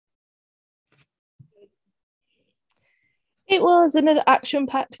It was another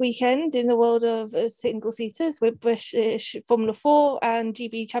action-packed weekend in the world of single-seaters with British Formula 4 and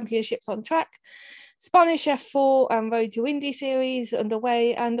GB Championships on track, Spanish F4 and Road to Indy Series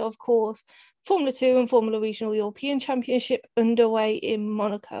underway, and of course, Formula 2 and Formula Regional European Championship underway in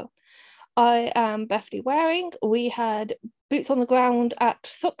Monaco. I am Bethany Waring. We had boots on the ground at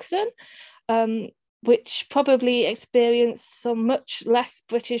Thruxton, which probably experienced some much less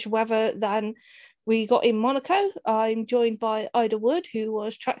British weather than we got in Monaco. I'm joined by Ida Wood, who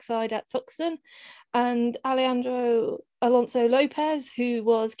was trackside at Thruxton, and Alejandro Alonso Lopez, who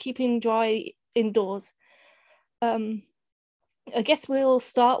was keeping dry indoors. I guess we'll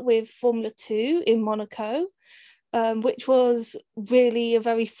start with Formula 2 in Monaco, which was really a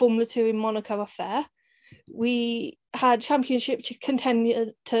very Formula 2 in Monaco affair. We had championship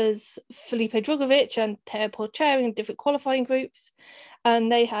contenders Felipe Drugovich and Teo Porcher in different qualifying groups,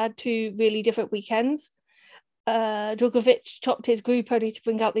 and they had two really different weekends. Drugovich topped his group only to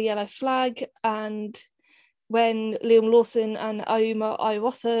bring out the yellow flag, and when Liam Lawson and Ayuma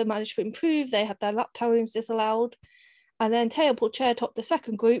Irosa managed to improve, they had their lap times disallowed. And then Teo Porcher topped the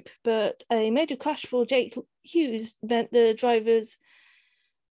second group, but a major crash for Jake Hughes meant the drivers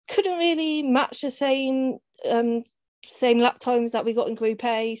couldn't really match the same lap times that we got in Group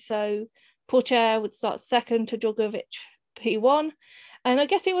A. So Porcher would start second to Drugovich P1. And I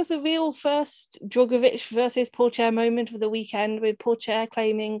guess it was the real first Drugovich versus Porcher moment of the weekend, with Porcher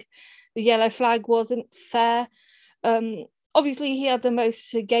claiming the yellow flag wasn't fair. Obviously, he had the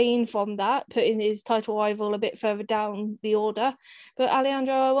most to gain from that, putting his title rival a bit further down the order. But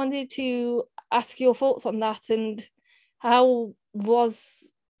Alejandro, I wanted to ask your thoughts on that, and how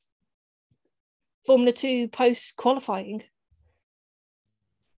was Formula 2 post-qualifying?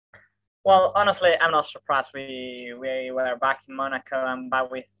 Well, honestly, I'm not surprised. We were back in Monaco and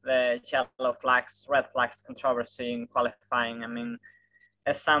back with the yellow flags, red flags controversy in qualifying. I mean,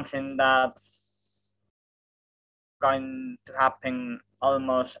 it's something that's going to happen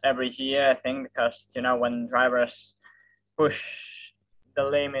almost every year, I think, because when drivers push the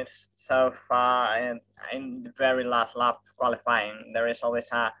limits so far in the very last lap of qualifying, there is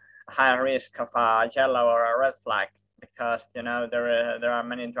always a higher risk of a yellow or a red flag, because there are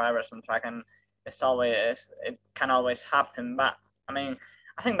many drivers on track, and it can always happen. But I mean,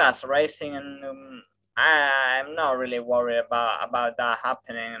 I think that's racing, and I'm not really worried about that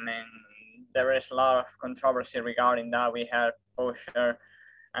happening. I mean, there is a lot of controversy regarding that. We heard Porsche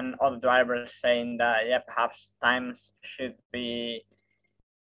and other drivers saying that perhaps times should be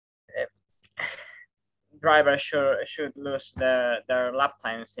drivers should lose their lap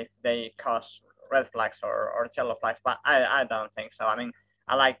times if they cause red flags or yellow flags, but I don't think so. I mean,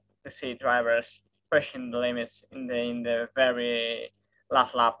 I like to see drivers pushing the limits in the very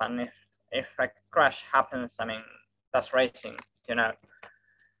last lap, and if a crash happens, I mean, that's racing,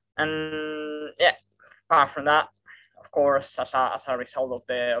 And apart from that, of course, as a result of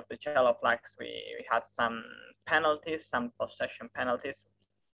the yellow flags, we had some penalties, some possession penalties,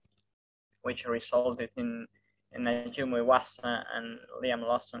 which resulted in Ayumu Iwasa and Liam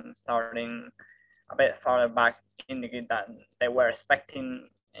Lawson starting a bit farther back in the grid than they were expecting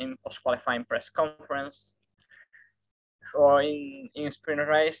in post-qualifying press conference or in sprint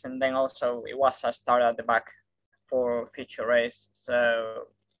race, and then also Iwasa started at the back for feature race, so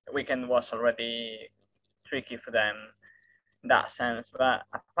the weekend was already tricky for them in that sense. But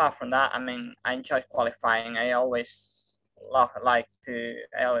apart from that, I mean, I enjoy qualifying. I always like to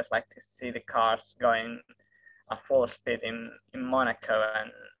see the cars going at full speed in Monaco,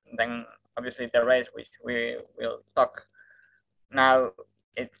 and then obviously the race, which we will talk now,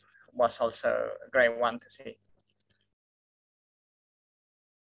 it was also a great one to see.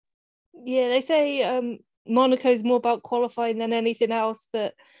 Yeah, they say Monaco's more about qualifying than anything else,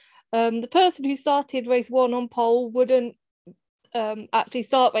 but the person who started race one on pole wouldn't actually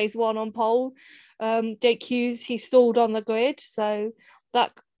start race one on pole. Jake Hughes, he stalled on the grid, so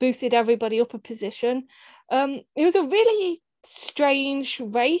that boosted everybody up a position. It was a really strange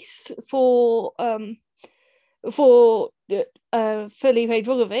race for Felipe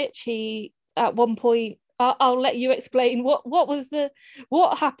Drugovich. He at one point, I'll let you explain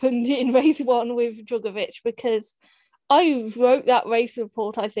what happened in race one with Drugovich, because I wrote that race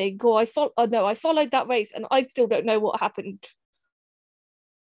report, I think, or I followed that race, and I still don't know what happened.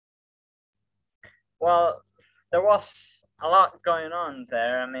 Well, there was a lot going on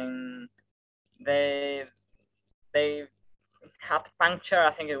there. I mean, they had puncture.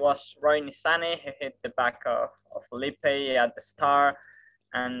 I think it was Roy Nissany who hit the back of Felipe at the start,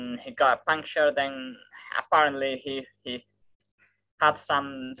 and he got a puncture. Then apparently he had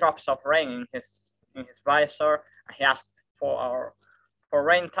some drops of rain in his visor, and he asked for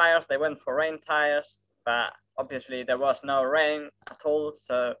rain tires. They went for rain tires, but obviously there was no rain at all,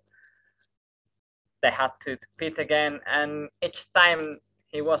 so they had to pit again. And each time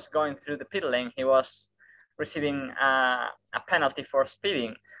he was going through the pit lane, he was receiving a penalty for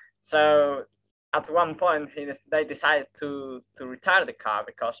speeding. So at one point, they decided to retire the car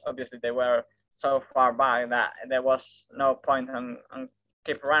because obviously they were so far back that there was no point on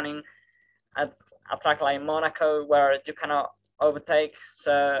keep running at a track like Monaco where you cannot overtake.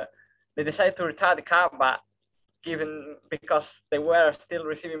 So they decided to retire the car, but because they were still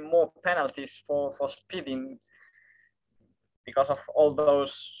receiving more penalties for speeding because of all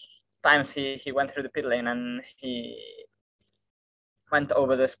those times he went through the pit lane and he went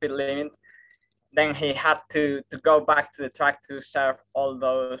over the speed limit, then he had to go back to the track to serve all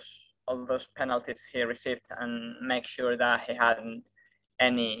those penalties he received and make sure that he hadn't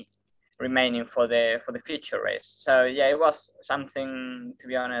any remaining for the future race. So yeah, it was something, to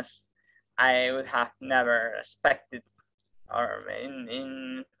be honest, I would have never expected or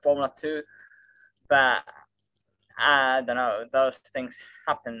in Formula 2, but I don't know, those things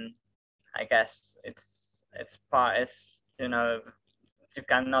happen. I guess it's part, it's, you know, you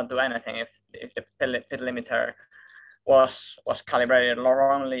cannot do anything if the pit limiter was calibrated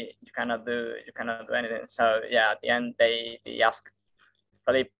wrongly. You cannot do anything. So yeah, at the end they asked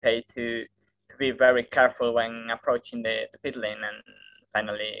Felipe to be very careful when approaching the pit lane, and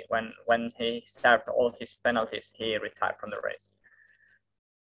finally when he served all his penalties, he retired from the race.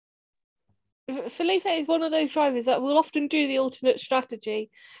 Felipe is one of those drivers that will often do the alternate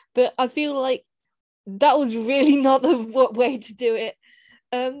strategy, but I feel like that was really not the way to do it.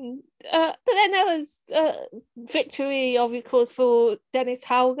 But then there was victory, of course, for Dennis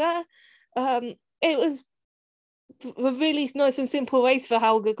Hauger. It was a really nice and simple race for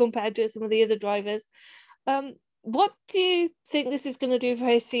Hauger compared to some of the other drivers. What do you think this is going to do for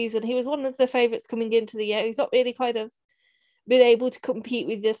his season? He was one of the favourites coming into the year. He's not really kind of been able to compete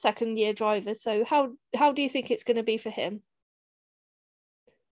with the second year drivers. So how do you think it's going to be for him?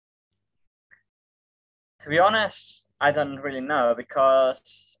 To be honest, I don't really know,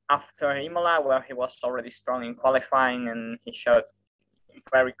 because after Imola, where he was already strong in qualifying and he showed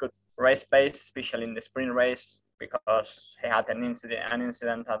very good race pace, especially in the sprint race, because he had an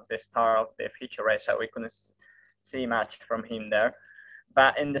incident at the start of the feature race, so we couldn't see much from him there.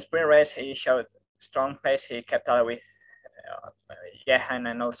 But in the sprint race, he showed strong pace. He kept up with Jehan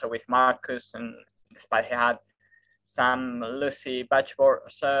and also with Marcus, and despite he had some loosey batchboard.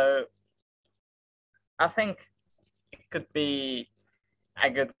 So I think it could be a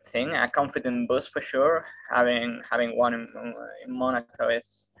good thing, a confident boost for sure. Having won in Monaco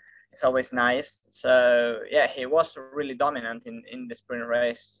is always nice. So yeah, he was really dominant in the sprint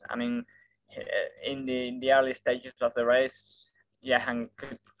race. I mean, in the early stages of the race, Jehan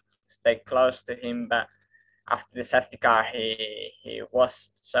could stay close to him, but after the safety car, he was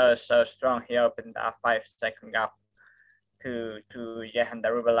so strong. He opened a 5-second gap to Jehan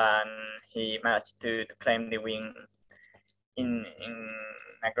Daruvala, and he managed to claim the win in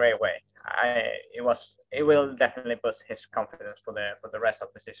a great way. It will definitely boost his confidence for the rest of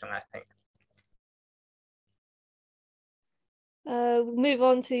the season, I think. We'll move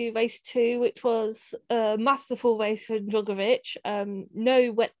on to race 2, which was a masterful race for Drugovich.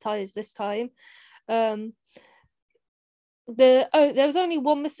 No wet tyres this time. There was only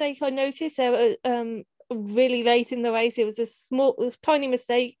one mistake I noticed. There was really late in the race. It was a tiny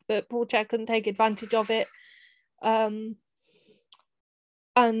mistake, but Paul Chek couldn't take advantage of it.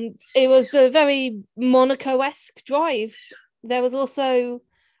 And it was a very Monaco-esque drive. There was also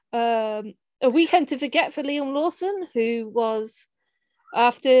a weekend to forget for Liam Lawson, who was,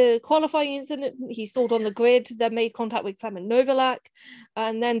 after qualifying incident, he stalled on the grid, then made contact with Clement Novalak,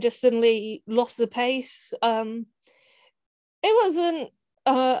 and then just suddenly lost the pace. It wasn't,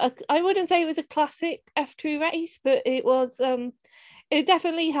 I wouldn't say it was a classic F2 race, but it was, it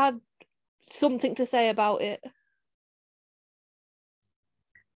definitely had something to say about it.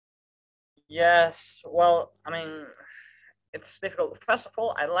 Yes, well, I mean, it's difficult. First of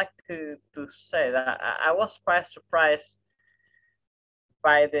all, I'd like to say that I was quite surprised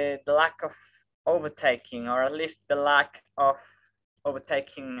by the lack of overtaking, or at least the lack of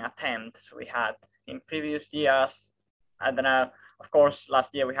overtaking attempts we had in previous years. I don't know. Of course, last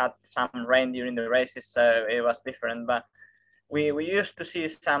year we had some rain during the races, so it was different. But we used to see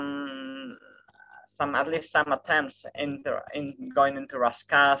some at least some attempts in going into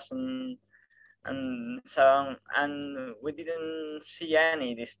Raskas and so on, and we didn't see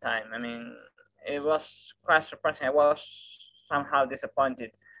any this time. I mean, it was quite surprising. I was somehow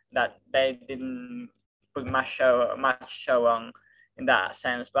disappointed that they didn't put much show on in that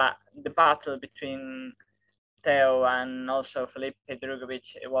sense. But the battle between Theo and also Felipe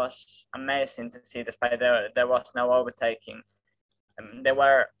Drugovich, it was amazing to see, despite there was no overtaking. There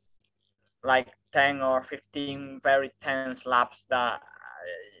were like 10 or 15 very tense laps that,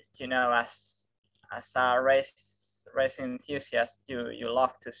 as a racing enthusiast, you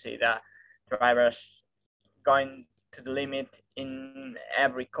love to see that drivers going to the limit in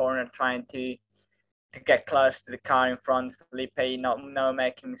every corner, trying to get close to the car in front. Felipe not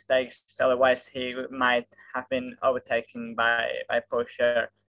making mistakes, otherwise he might have been overtaken by Porsche.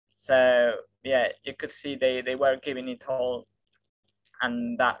 So yeah, you could see they were giving it all,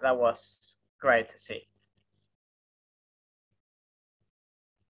 and that was great to see.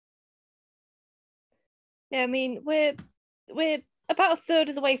 Yeah, I mean we're about a third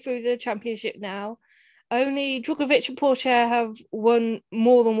of the way through the championship now. Only Drugovich and Porsche have won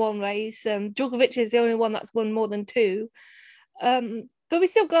more than one race. Drugovich is the only one that's won more than two. But we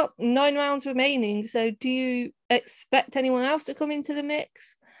still got 9 rounds remaining. So do you expect anyone else to come into the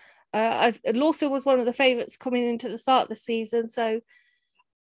mix? Lawson was one of the favourites coming into the start of the season. So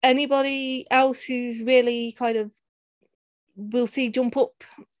anybody else who's really kind of we'll see jump up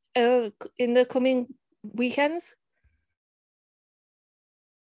in the coming weekends?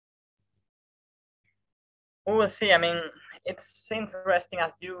 We will see. I mean, it's interesting,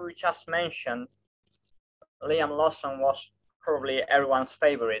 as you just mentioned. Liam Lawson was probably everyone's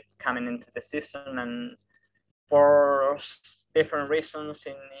favorite coming into the season, and for different reasons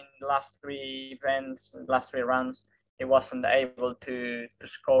in the last 3 events, last 3 rounds, he wasn't able to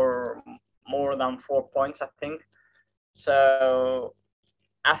score more than 4 points, I think. So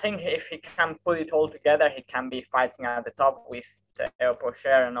I think if he can put it all together, he can be fighting at the top with Theo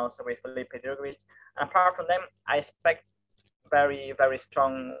Pocher and also with Felipe Drugovich. And apart from them, I expect very, very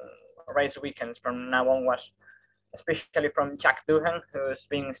strong race weekends from now onwards, especially from Jack Doohan, who's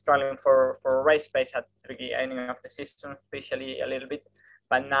been struggling for race pace at the beginning of the season, especially a little bit.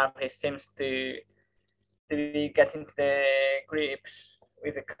 But now he seems to be getting to the grips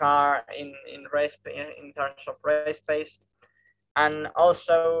with the car in terms of race pace. And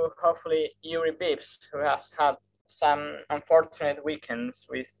also, hopefully, Yuri Bibbs, who has had some unfortunate weekends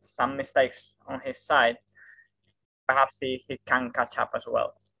with some mistakes on his side, perhaps he can catch up as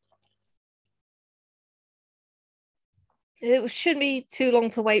well. It shouldn't be too long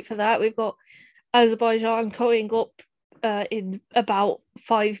to wait for that. We've got Azerbaijan going up in about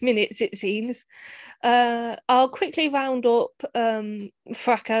 5 minutes, it seems. I'll quickly round up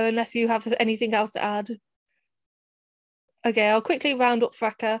FRACA, unless you have anything else to add. Okay, I'll quickly round up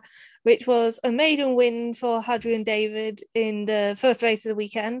FRACA, which was a maiden win for Hadrian David in the first race of the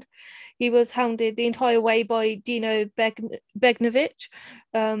weekend. He was hounded the entire way by Dino Begnovic,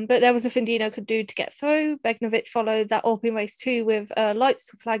 but there was nothing Dino could do to get through. Begnovic followed that up in race 2 with a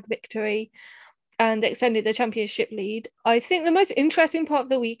lights flag victory and extended the championship lead. I think the most interesting part of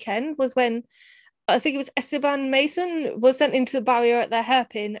the weekend was when I think it was Esteban Mason was sent into the barrier at their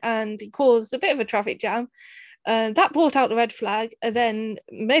hairpin and caused a bit of a traffic jam. That brought out the red flag, and then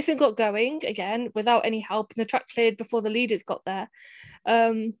Mason got going again without any help, and the track cleared before the leaders got there.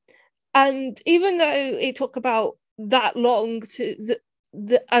 And even though it took about that long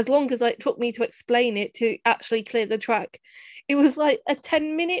as long as it took me to explain it to actually clear the track, it was like a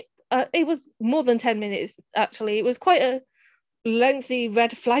 10-minute. It was more than 10 minutes actually. It was quite a lengthy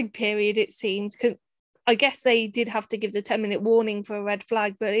red flag period. It seems. I guess they did have to give the 10-minute warning for a red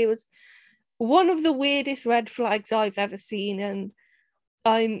flag, but it was one of the weirdest red flags I've ever seen, and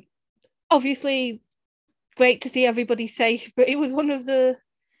I'm obviously great to see everybody safe, but it was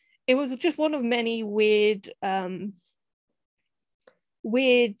just one of many weird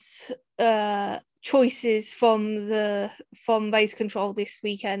choices from race control this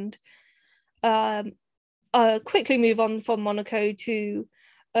weekend. I'll quickly move on from Monaco to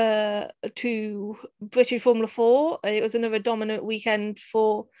British Formula 4. It was another dominant weekend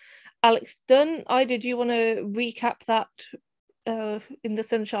for Alex Dunn. Did you want to recap that in the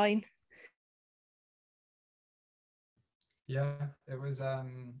sunshine? Yeah, it was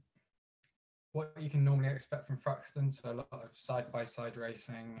what you can normally expect from Thruxton, so a lot of side-by-side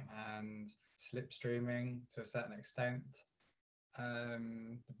racing and slipstreaming to a certain extent.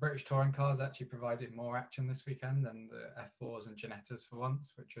 The British touring cars actually provided more action this weekend than the F4s and Ginettas for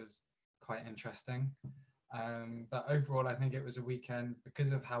once, which was quite interesting. But overall, I think it was a weekend,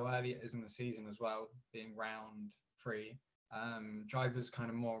 because of how early it is in the season as well, being round 3, drivers kind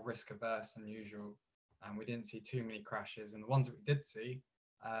of more risk averse than usual, and we didn't see too many crashes, and the ones that we did see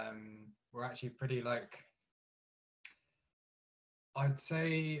were actually pretty, like, I'd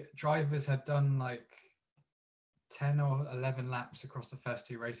say drivers had done like 10 or 11 laps across the first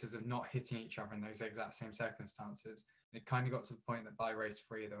two races of not hitting each other in those exact same circumstances. And it kind of got to the point that by race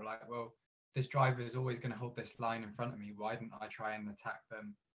 3, they were like, well, this driver is always going to hold this line in front of me. Why didn't I try and attack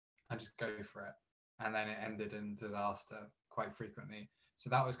them and just go for it? And then it ended in disaster quite frequently. So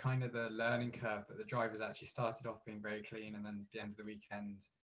that was kind of the learning curve, that the drivers actually started off being very clean, and then at the end of the weekend,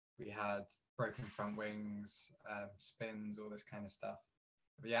 we had broken front wings, spins, all this kind of stuff.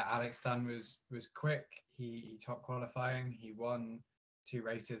 But yeah, Alex Dunn was quick. He top qualifying. He won 2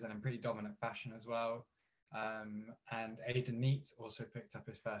 races and in pretty dominant fashion as well. And Aidan Neate also picked up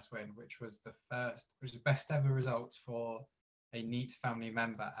his first win, which was the best ever results for a Neate family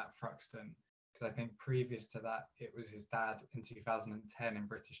member at Thruxton. Because I think previous to that, it was his dad in 2010 in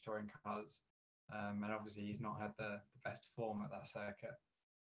British touring cars. And obviously he's not had the best form at that circuit.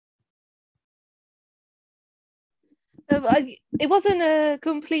 It wasn't a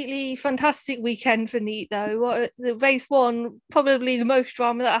completely fantastic weekend for Neate, though. The race 1, probably the most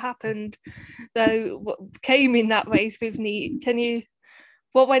drama that happened, though, what came in that race with Neate.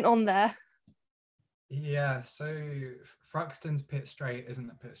 What went on there? Yeah, so Thruxton's pit straight isn't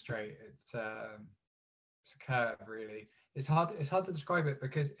a pit straight. It's a curve, really. It's hard to describe it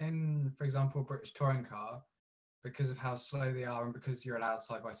because in, for example, British touring car, because of how slow they are and because you're allowed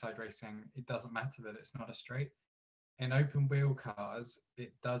side-by-side racing, it doesn't matter that it's not a straight. In open wheel cars,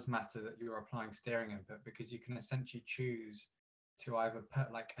 it does matter that you're applying steering input, because you can essentially choose to either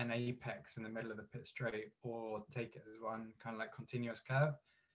put like an apex in the middle of the pit straight or take it as one kind of like continuous curve.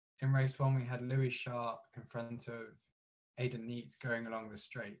 In race 1, we had Louis Sharp in front of Aidan Neate going along the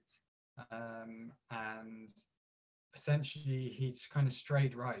straight. And essentially he's kind of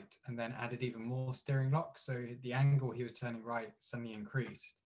strayed right and then added even more steering lock. So the angle he was turning right suddenly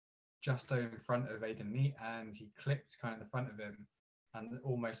increased just over in front of Aidan Neate, and he clipped kind of the front of him and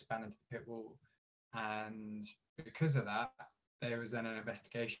almost span into the pit wall. And because of that, there was then an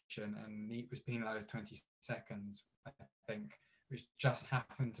investigation, and Neate was penalised 20 seconds, I think, which just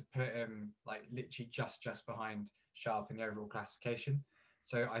happened to put him like literally just behind Sharp in the overall classification.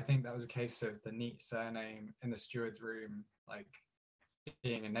 So I think that was a case of the Neate surname in the steward's room like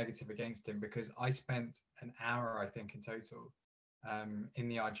being a negative against him, because I spent an hour, I think, in total in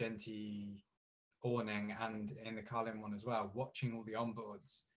the Argenti awning and in the Carlin one as well, watching all the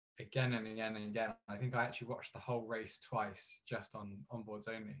onboards again and again and again. I think I actually watched the whole race twice just on onboards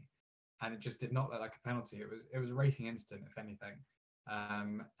only, and it just did not look like a penalty. It was a racing incident, if anything.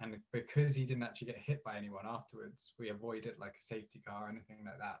 And because he didn't actually get hit by anyone afterwards, we avoided like a safety car or anything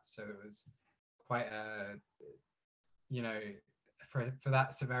like that. So it was quite a, for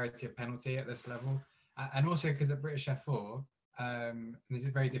that severity of penalty at this level. And also because at British F4, this is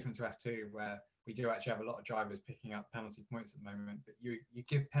very different to F2, where we do actually have a lot of drivers picking up penalty points at the moment, but you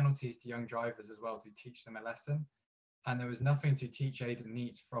give penalties to young drivers as well to teach them a lesson. And there was nothing to teach Aidan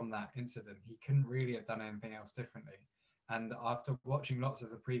Neate from that incident. He couldn't really have done anything else differently. And after watching lots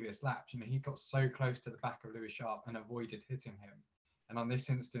of the previous laps, he got so close to the back of Louis Sharp and avoided hitting him. And on this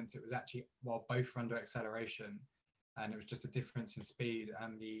instance, it was actually while both were under acceleration, and it was just a difference in speed,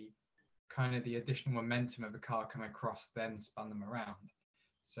 and the kind of the additional momentum of the car coming across then spun them around.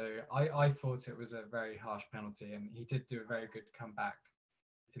 So I thought it was a very harsh penalty, and he did do a very good comeback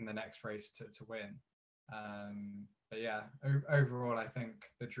in the next race to win. But yeah, overall, I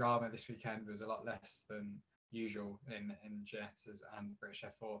think the drama this weekend was a lot less than usual in Jettas and British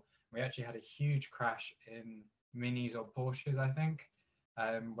F4. We actually had a huge crash in Minis or Porsches, I think,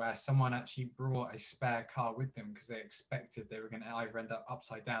 where someone actually brought a spare car with them because they expected they were going to either end up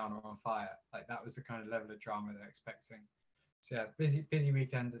upside down or on fire. Like that was the kind of level of drama they're expecting. So yeah, busy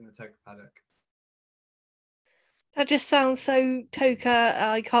weekend in the TOCA paddock. That just sounds so TOCA.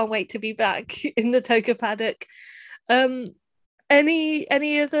 I can't wait to be back in the TOCA paddock. Any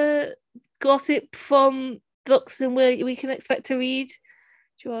other gossip from Thruxton we can expect to read?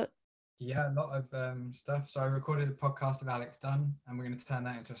 Do you want? Yeah, a lot of stuff. So I recorded a podcast of Alex Dunn, and we're going to turn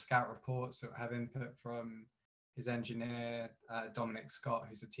that into a scout report. So have input from his engineer, Dominic Scott,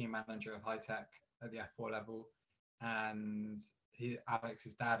 who's the team manager of High Tech at the F4 level, and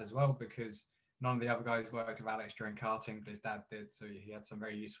Alex's dad as well, because none of the other guys worked with Alex during karting, but his dad did. So he had some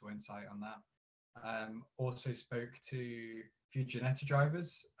very useful insight on that. Also spoke to a few Ginetta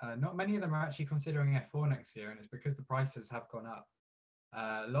drivers. Not many of them are actually considering F4 next year, and it's because the prices have gone up.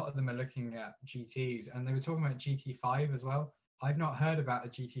 A lot of them are looking at GTs, and they were talking about GT5 as well. I've not heard about a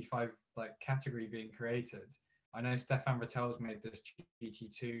GT5 like category being created. I know Stefan Vettel's made this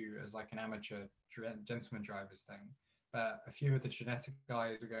GT2 as like an amateur gentleman drivers thing, but a few of the Ginetta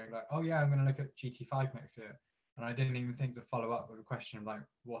guys were going like, oh yeah, I'm going to look at GT5 next year. And I didn't even think to follow up with a question of like,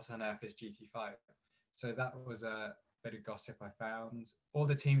 what on earth is GT5? So that was a bit of gossip I found. All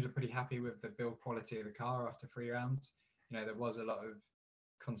the teams were pretty happy with the build quality of the car after 3 rounds. There was a lot of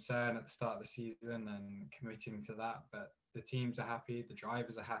concern at the start of the season and committing to that, but the teams are happy, the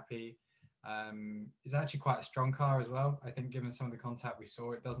drivers are happy. It's actually quite a strong car as well. I think given some of the contact we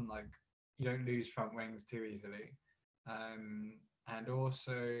saw, it doesn't you don't lose front wings too easily. And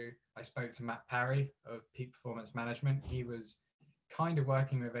also I spoke to Matt Parry of Peak Performance Management. He was kind of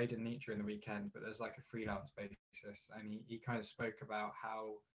working with Aidan Nietzsche in the weekend, but there's like a freelance basis. And he kind of spoke about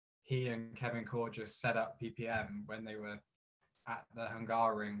how he and Kevin Core just set up PPM when they were at the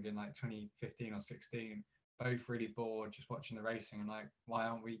Hungaroring in like 2015 or 16, both really bored just watching the racing and like, why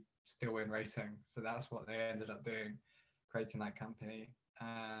aren't we still in racing? So that's what they ended up doing, creating that company.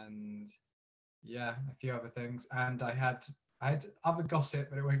 And yeah, a few other things. And I had other gossip,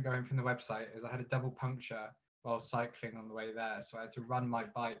 but it won't go in from the website, is I had a double puncture while cycling on the way there. So I had to run my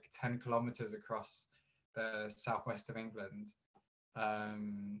bike 10 kilometers across the southwest of England.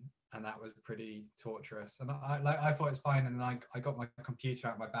 And that was pretty torturous. And I thought it was fine. And then I got my computer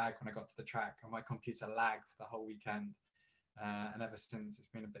out of my bag when I got to the track, and my computer lagged the whole weekend. And ever since, it's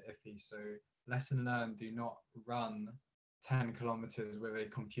been a bit iffy. So lesson learned, do not run 10 kilometers with a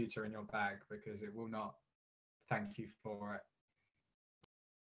computer in your bag, because it will not thank you for it.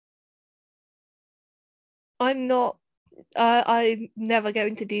 I'm never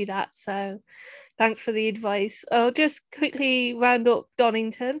going to do that. So thanks for the advice. I'll just quickly round up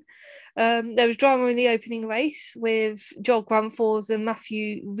Donington. There was drama in the opening race with Joel Granfors and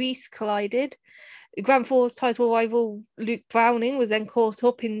Matthew Rees collided. Granfors' title rival Luke Browning was then caught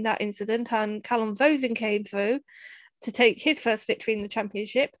up in that incident, and Callum Vosen came through to take his first victory in the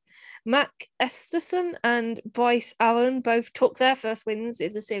championship. Mac Esterson and Bryce Aaron both took their first wins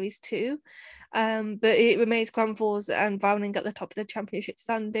in the Series 2, but it remains Granfors and Browning at the top of the championship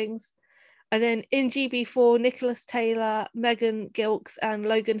standings. And then in GB4, Nicholas Taylor, Megan Gilks and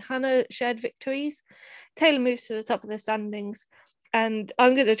Logan Hanna shared victories. Taylor moves to the top of the standings. And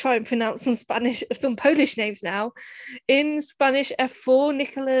I'm going to try and pronounce some Polish names now. In Spanish F4,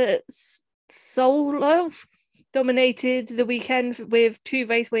 Nicholas Solov dominated the weekend with 2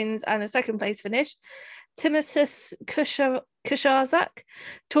 race wins and a second place finish. Timothus Kuszczak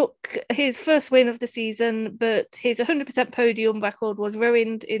took his first win of the season, but his 100% podium record was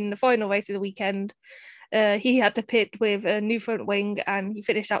ruined in the final race of the weekend. He had to pit with a new front wing and he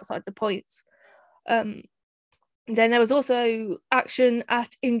finished outside the points. Then there was also action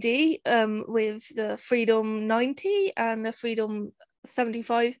at Indy with the Freedom 90 and the Freedom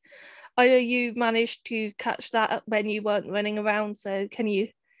 75. I know you managed to catch that when you weren't running around, so can you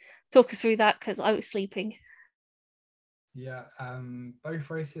talk us through that, because I was sleeping? Yeah, both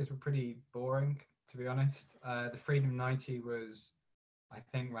races were pretty boring, to be honest. The Freedom 90 was, I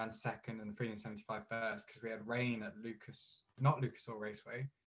think, ran second, and the Freedom 75 first, because we had rain at not Lucas Oil Raceway.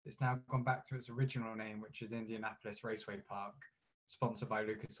 It's now gone back to its original name, which is Indianapolis Raceway Park, sponsored by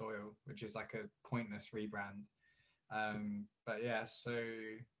Lucas Oil, which is like a pointless rebrand. But yeah, so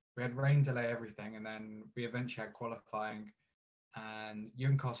we had rain delay everything, and then we eventually had qualifying, and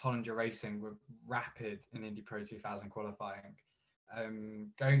Junkos Hollinger Racing were rapid in Indy Pro 2000 qualifying.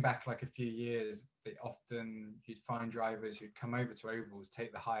 Going back like a few years, you'd find drivers who'd come over to ovals,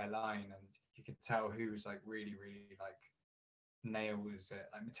 take the higher line, and you could tell who was like really like nails it.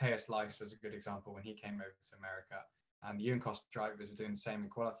 Like Matthias Leist was a good example when he came over to America. And the Junkos drivers were doing the same in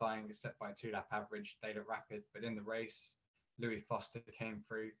qualifying, except by a 2-lap average. They looked rapid, but in the race, Louis Foster came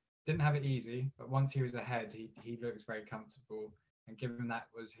through. Didn't have it easy, but once he was ahead, he looks very comfortable. And given that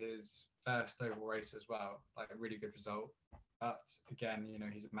was his first oval race as well, like a really good result. But again,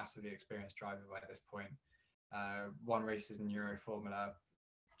 he's a massively experienced driver by this point. Won races in Euro Formula,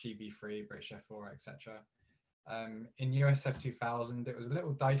 GB3, British F4, etc. In USF 2000, it was a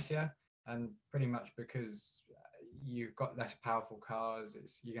little dicier, and pretty much because you've got less powerful cars,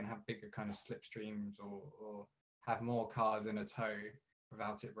 you're going to have bigger kind of slipstreams or have more cars in a tow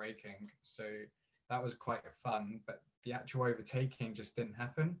without it braking. So that was quite fun, but the actual overtaking just didn't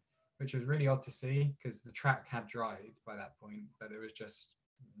happen, which was really odd to see because the track had dried by that point, but there was just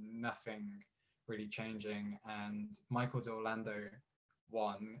nothing really changing. And Michael D'Orlando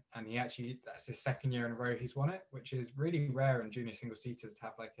won, and that's his second year in a row he's won it, which is really rare in junior single seaters to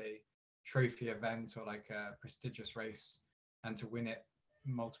have like a trophy event or like a prestigious race and to win it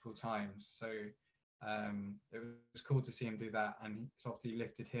multiple times. So it was cool to see him do that, and Softy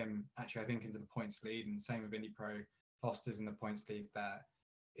lifted him actually I think into the points lead, and same with Indy Pro. Foster's in the points lead there.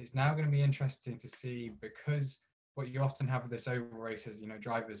 It's now going to be interesting to see, because what you often have with this oval race is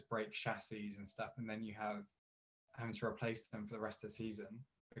drivers break chassis and stuff, and then you have having to replace them for the rest of the season.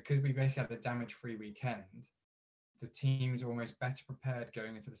 because we basically had a damage-free weekend, the teams are almost better prepared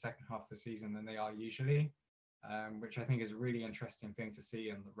going into the second half of the season than they are usually, which I think is a really interesting thing to see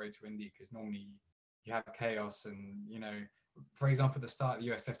in the Road to Indy, because normally you have chaos and, you know, for example, at the start of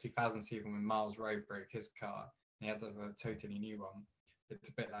the USF 2000 season when Miles Rowe broke his car and he had to have a totally new one, it's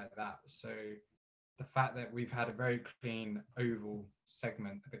a bit like that. So the fact that we've had a very clean oval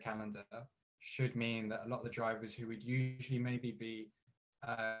segment of the calendar should mean that a lot of the drivers who would usually maybe be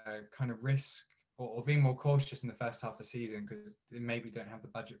kind of risk or being more cautious in the first half of the season because they maybe don't have the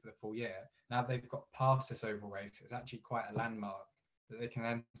budget for the full year, now they've got past this oval race, it's actually quite a landmark that they can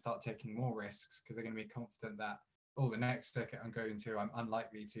then start taking more risks because they're going to be confident that, oh, the next circuit I'm going to, I'm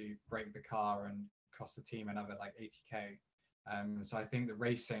unlikely to break the car and cost the team another like 80k. So I think the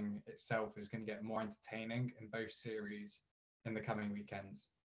racing itself is going to get more entertaining in both series in the coming weekends.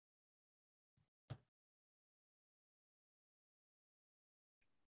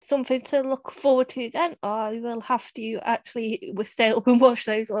 Something to look forward to then. I will have to actually stay up and watch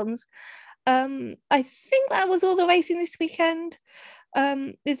those ones. I think that was all the racing this weekend.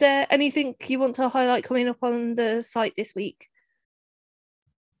 Is there anything you want to highlight coming up on the site this week?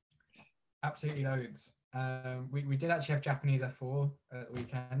 Absolutely loads. We did actually have Japanese F4 at the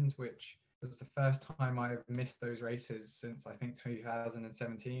weekend, which was the first time I've missed those races since I think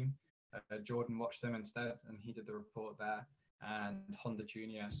 2017. Jordan watched them instead, and he did the report there. And Honda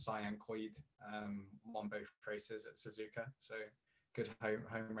Junior Cyan Koid won both races at Suzuka, so good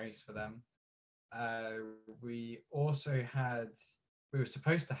home race for them. We were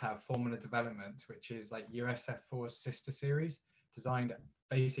supposed to have Formula Development, which is like USF4's sister series, designed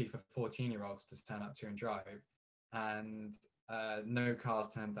basically for 14-year-olds to stand up to and drive, and no cars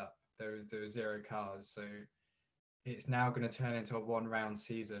turned up. There were 0 cars, so it's now going to turn into a one-round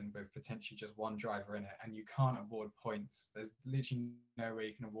season with potentially just one driver in it, and you can't award points. There's literally no way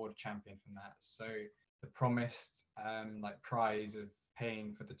you can award a champion from that. So the promised prize of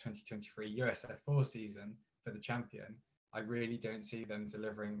paying for the 2023 USF4 season for the champion, I really don't see them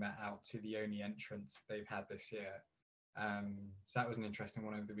delivering that out to the only entrants they've had this year. So that was an interesting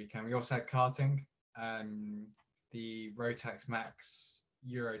one over the weekend. We also had karting, the Rotax Max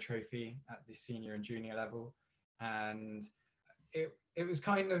Euro Trophy at the senior and junior level. And it was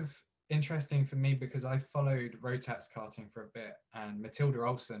kind of interesting for me because I followed Rotax karting for a bit, and Matilda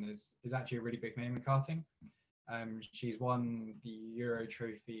Olsen is actually a really big name in karting. She's won the Euro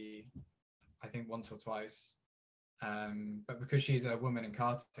Trophy, I think, once or twice. But because she's a woman in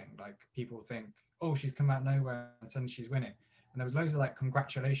karting, like, people think, oh, she's come out of nowhere and suddenly she's winning. And there was loads of like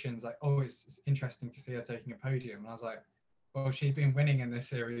congratulations, like, oh, it's interesting to see her taking a podium. And I was like, well, she's been winning in this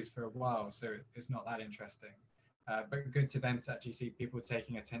series for a while, so it's not that interesting. But good to then to actually see people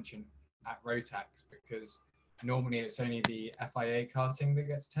taking attention at Rotax, because normally it's only the FIA karting that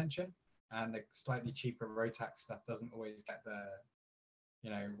gets attention, and the slightly cheaper Rotax stuff doesn't always get the, you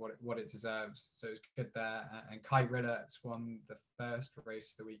know, what it deserves. So it's good there. And Kai Rillert's won the first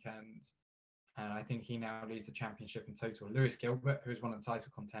race of the weekend, and I think he now leads the championship in total. Lewis Gilbert, who's one of the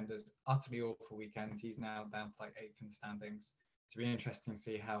title contenders, utterly awful weekend. He's now down to like 8th in the standings. It's really interesting to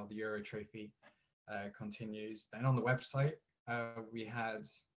see how the Euro Trophy continues. Then on the website, we had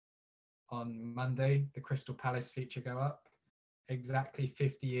on Monday the Crystal Palace feature go up. Exactly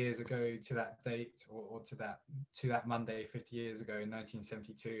 50 years ago to that date, or to that Monday 50 years ago in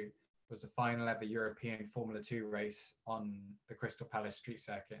 1972, was the final ever European Formula 2 race on the Crystal Palace street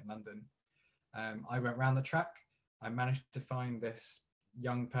circuit in London. I went round the track. I managed to find this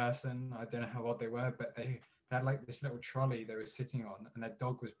young person. I don't know how old they were, but they had like this little trolley they were sitting on, and their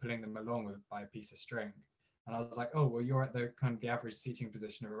dog was pulling them along by a piece of string. And I was like, oh, well, you're at the kind of the average seating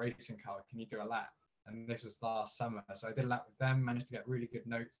position of a racing car. Can you do a lap? And this was last summer. So I did a lap with them, managed to get really good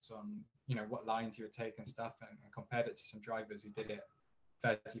notes on, you know, what lines you would take and stuff, and compared it to some drivers who did it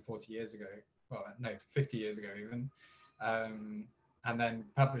 30, 40 years ago. Well, no, 50 years ago even. And then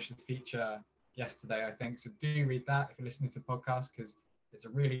published the feature yesterday, I think. So do read that if you're listening to the podcast, because it's a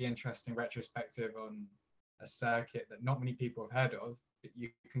really interesting retrospective on a circuit that not many people have heard of, but you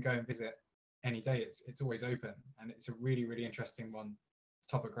can go and visit any day. It's always open, and it's a really, really interesting one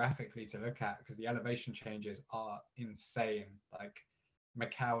topographically to look at, because the elevation changes are insane, like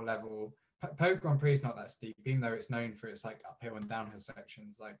Macau level. Pau Grand Prix is not that steep, even though it's known for its like uphill and downhill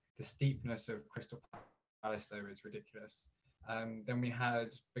sections. Like the steepness of Crystal Palace there is ridiculous. Then we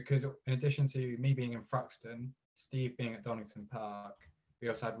had, because in addition to me being in Thruxton, Steve being at Donington Park, we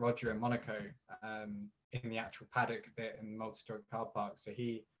also had Roger in Monaco in the actual paddock bit in the multi-story car park. So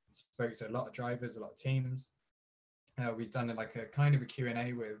he spoke to a lot of drivers, a lot of teams. We've done like a kind of a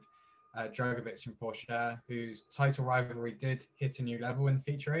Q&A with Drogovic from Porsche, whose title rivalry did hit a new level in the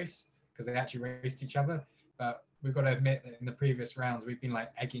feature race because they actually raced each other. But we've got to admit that in the previous rounds, we've been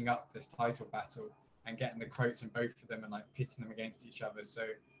like egging up this title battle and getting the quotes in both of them and like pitting them against each other. So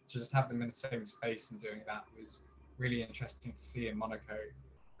to just have them in the same space and doing that was really interesting to see in Monaco.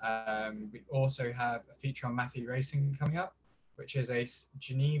 We also have a feature on Mafia Racing coming up, which is a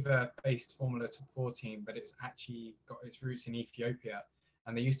Geneva-based Formula 4 team, but it's actually got its roots in Ethiopia.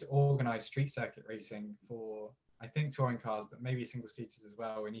 And they used to organize street circuit racing for, I think, touring cars, but maybe single-seaters as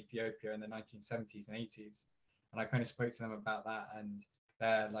well in Ethiopia in the 1970s and 80s. And I kind of spoke to them about that and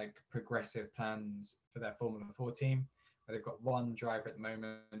their like progressive plans for their Formula 4 team. Where they've got one driver at the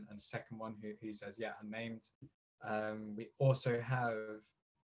moment and a second one who's as yet unnamed. We also have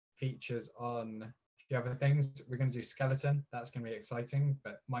features on a few other things. We're going to do Skeleton. That's going to be exciting,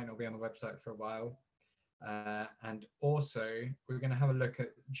 but might not be on the website for a while. And also, we're going to have a look at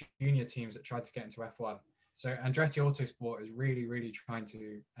junior teams that tried to get into F1. So Andretti Autosport is really, really trying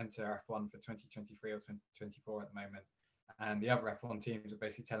to enter F1 for 2023 or 2024 at the moment. And the other F1 teams are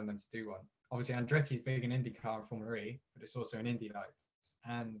basically telling them to do one. Obviously, Andretti is big in IndyCar and Formula E, but it's also in Indy Lights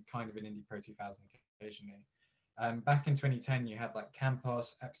and kind of in Indy Pro 2000 occasionally. Back in 2010, you had like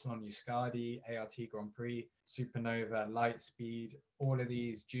Campos, Epsilon Euskadi, ART Grand Prix, Supernova, Lightspeed, all of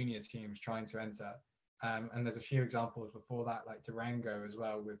these junior teams trying to enter. And there's a few examples before that, like Durango as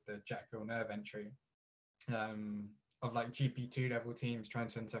well, with the Jacques Villeneuve entry, of like GP2 level teams trying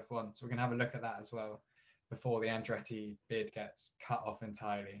to enter F1. So we're going to have a look at that as well before the Andretti bid gets cut off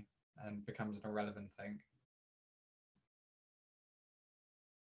entirely and becomes an irrelevant thing.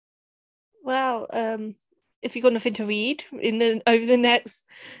 Well, if you've got nothing to read over the next,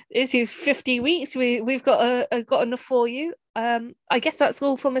 this is 50 weeks, we've got enough for you. I guess that's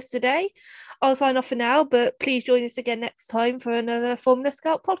all from us today. I'll sign off for now, but please join us again next time for another Formula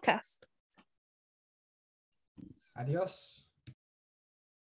Scout podcast. Adios.